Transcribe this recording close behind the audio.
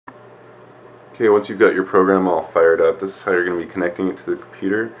Okay, once you've got your program all fired up, this is how you're going to be connecting it to the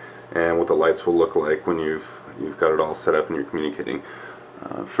computer and what the lights will look like when you've got it all set up and you're communicating.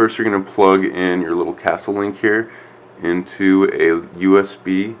 First you're going to plug in your little CastleLink here into a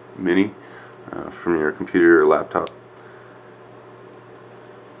USB mini from your computer or laptop.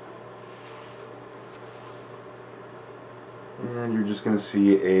 And you're just going to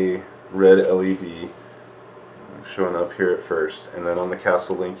see a red LED showing up here at first, and then on the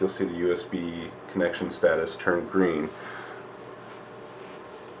CastleLink you'll see the USB connection status turn green.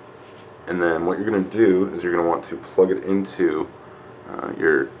 And then what you're going to do is you're going to want to plug it into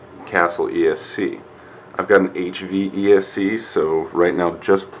your Castle ESC. I've got an HV ESC, so right now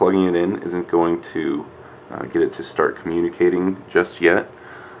just plugging it in isn't going to get it to start communicating just yet.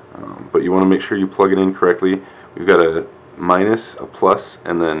 But you want to make sure you plug it in correctly. We've got a minus, a plus,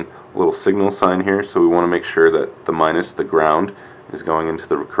 and then a little signal sign here, so we want to make sure that the minus, the ground, is going into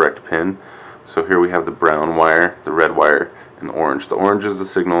the correct pin. So here we have the brown wire, the red wire, and the orange. The orange is the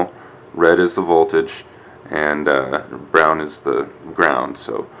signal, red is the voltage, and brown is the ground.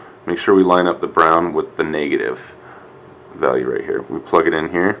 So make sure we line up the brown with the negative value right here. We plug it in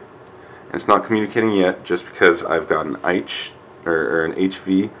here, and it's not communicating yet just because I've got an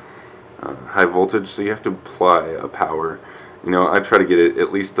HV high voltage, so you have to apply a power. You know, I try to get it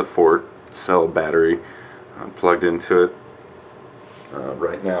at least a 4-cell battery plugged into it.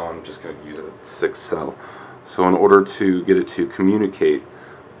 Right now I'm just going to use a 6-cell. So in order to get it to communicate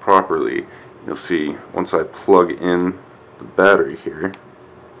properly, you'll see once I plug in the battery here,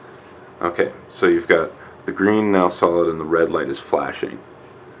 okay, so you've got the green now solid and the red light is flashing.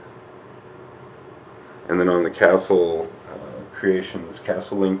 And then on the Castle Creations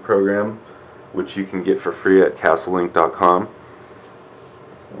CastleLink program, which you can get for free at CastleLink.com,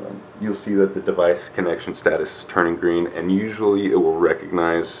 you'll see that the device connection status is turning green, and usually it will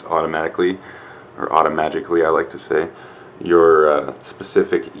recognize automatically, or automagically I like to say, your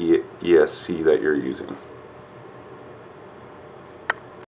specific ESC that you're using.